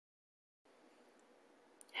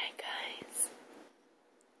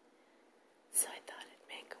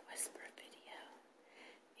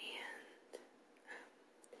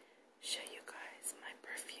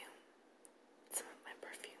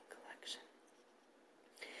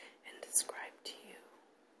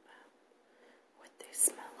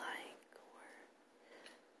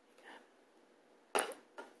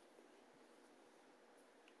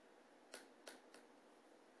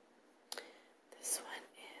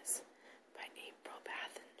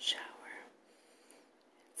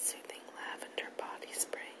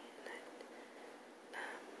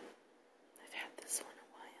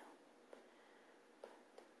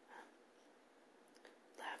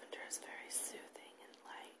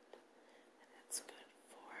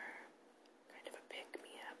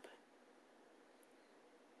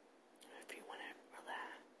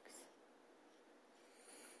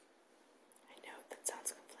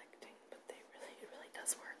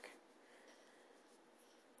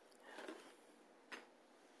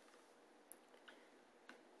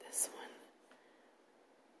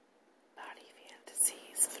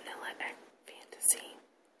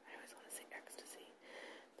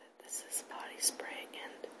is this body spray,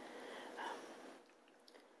 and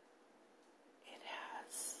it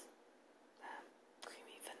has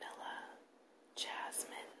creamy vanilla,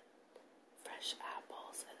 jasmine, fresh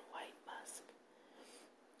apples, and white musk.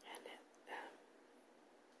 And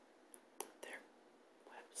their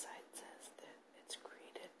website says that it's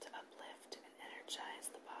created to uplift and energize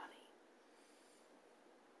the body.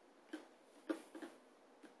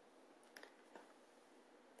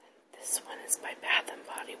 And this one is by Bath and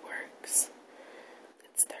Body Works.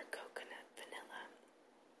 It's their coconut vanilla.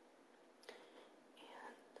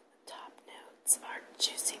 And the top notes are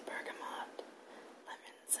juicy bergamot,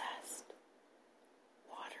 lemon zest,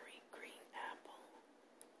 watery green apple,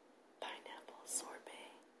 pineapple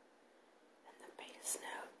sorbet, and the base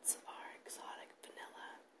notes are exotic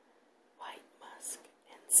vanilla, white musk,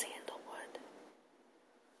 and sandalwood.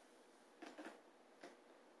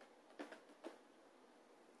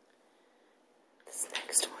 This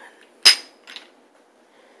next one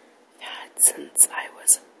I've had since I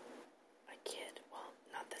was a kid. Well,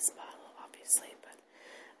 not this bottle, obviously, but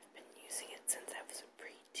I've been using it since I was a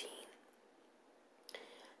preteen.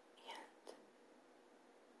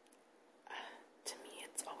 And to me,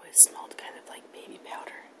 it's always smelled kind of like baby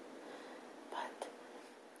powder. But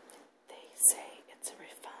they say it's a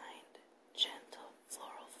refined, gentle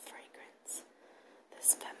floral fragrance.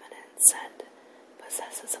 This feminine scent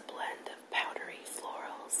possesses a blend of powdery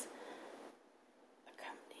florals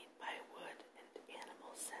accompanied by wood and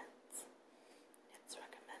animal scents. It's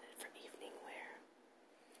recommended for evening wear.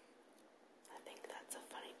 I think that's a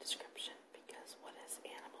funny description because what is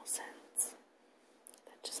animal scents?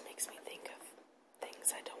 That just makes me think of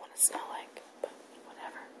things I don't want to smell like, but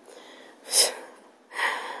whatever.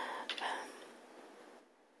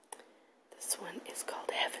 This one is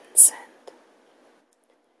called Heaven Scent.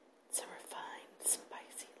 It's a refined,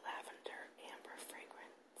 spicy lavender amber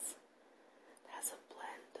fragrance. It has a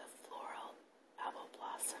blend of floral, apple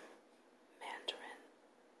blossom, mandarin,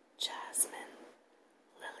 jasmine,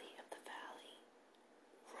 lily of the valley,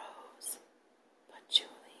 rose,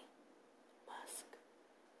 patchouli, musk,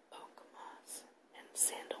 oak moss, and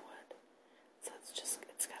sandalwood. So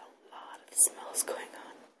it's got a lot of smells going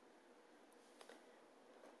on.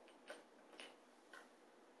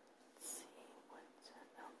 Let's see, what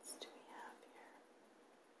else do we have here?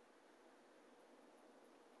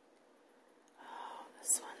 Oh,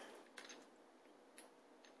 this one.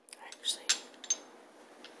 Actually,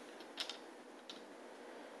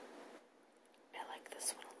 I like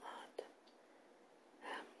this one a lot.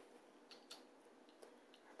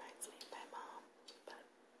 Reminds me of my mom, but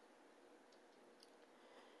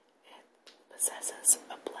it possesses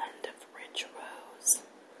a blend of rich rose,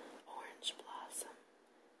 orange blossom,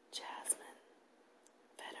 jasmine,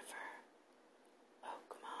 vetiver,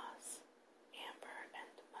 oak moss, amber,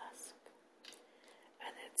 and musk.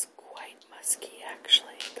 And it's quite musky,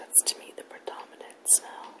 actually. That's to me the predominant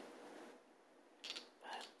smell.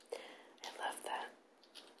 But I love that.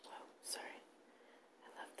 Whoa, sorry. I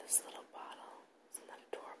love this little bottle. Isn't that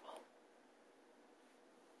adorable?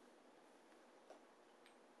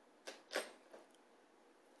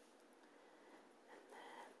 And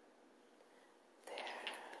then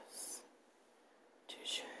there's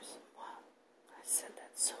Toujours Moi. I said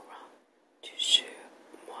that so wrong. Toujours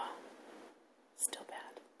Moi. Still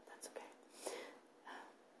bad. That's okay.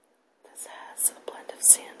 This has a blend of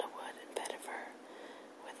sandalwood and vetiver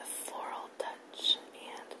with a floral touch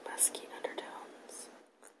and musky undertones.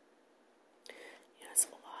 Yes,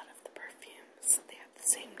 a lot of the perfumes, they have the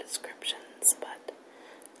same descriptions, but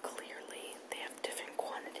clearly they have different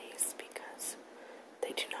quantities because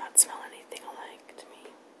they do not smell anything alike to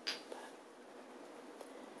me.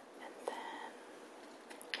 And then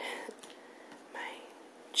my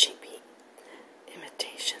cheapy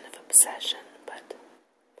imitation of Obsession, but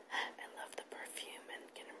I love the perfume and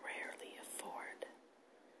can rarely afford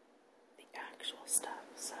the actual stuff,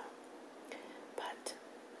 so. But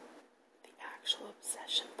the actual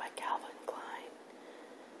Obsession by Calvin Klein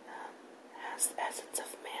has the essence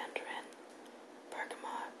of mandarin,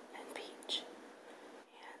 bergamot, and peach,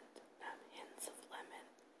 and hints of lemon,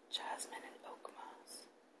 jasmine, and oak moss.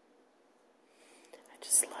 I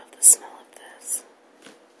just love the smell of this.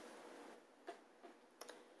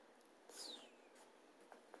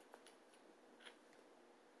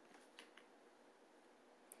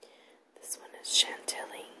 This one is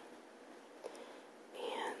Chantilly,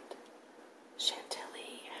 and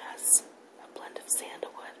Chantilly has a blend of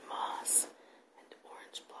sandalwood, moss, and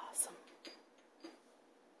orange blossom.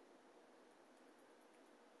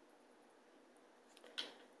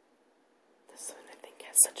 This one I think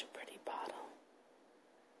has such a pretty bottle.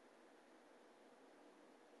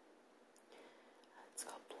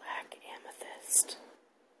 Mist.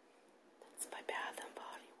 It's by Bath and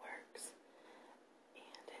Body Works,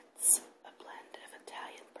 and it's a blend of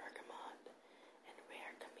Italian bergamot and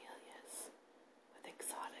rare camellias with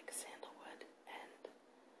exotic sandalwood and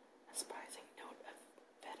a surprising note of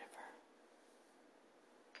vetiver.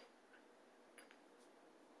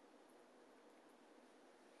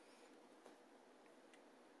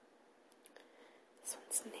 This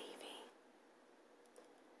one's navy.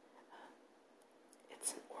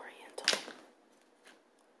 It's an oriental.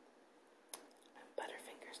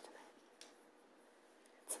 Butterfingers tonight.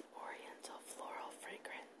 It's an oriental floral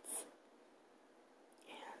fragrance,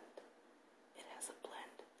 and it has a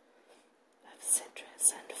blend of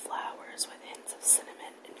citrus and flowers with hints of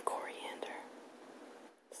cinnamon and coriander.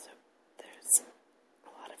 So there's a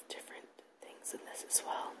lot of different things in this as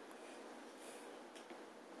well.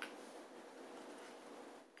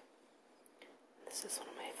 This is one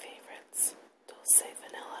of my favorites, Dulce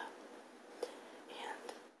Vanilla, and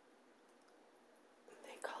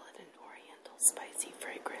they call it an oriental spicy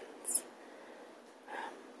fragrance.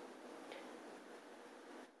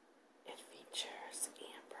 It features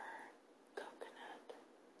amber, coconut,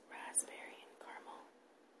 raspberry, and caramel.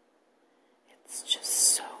 It's just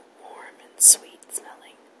so warm and sweet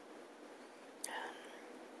smelling.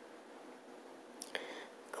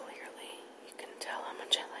 Clearly, you can tell how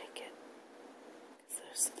much I like it, because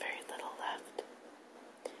there's very little left.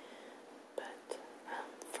 But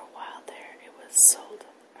for a while there, it was sold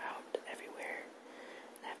out everywhere,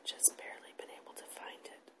 and I've just barely been able to find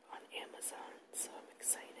it on Amazon, so I'm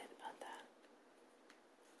excited about that.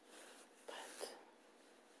 But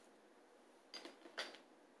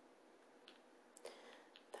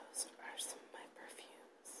those are some of my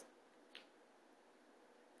perfumes.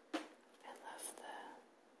 I love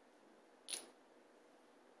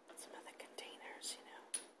some of the containers,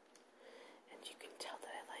 and you can tell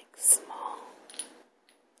that I like small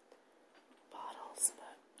bottles,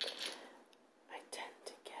 but I tend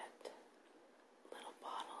to get little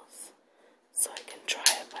bottles so I can try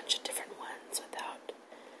a bunch of different ones without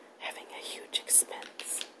having a huge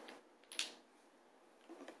expense.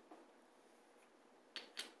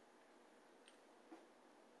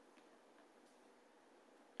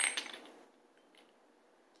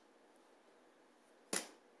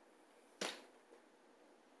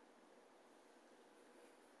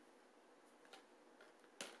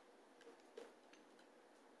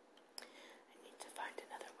 I need to find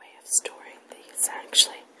another way of storing these,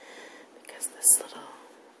 actually, because this little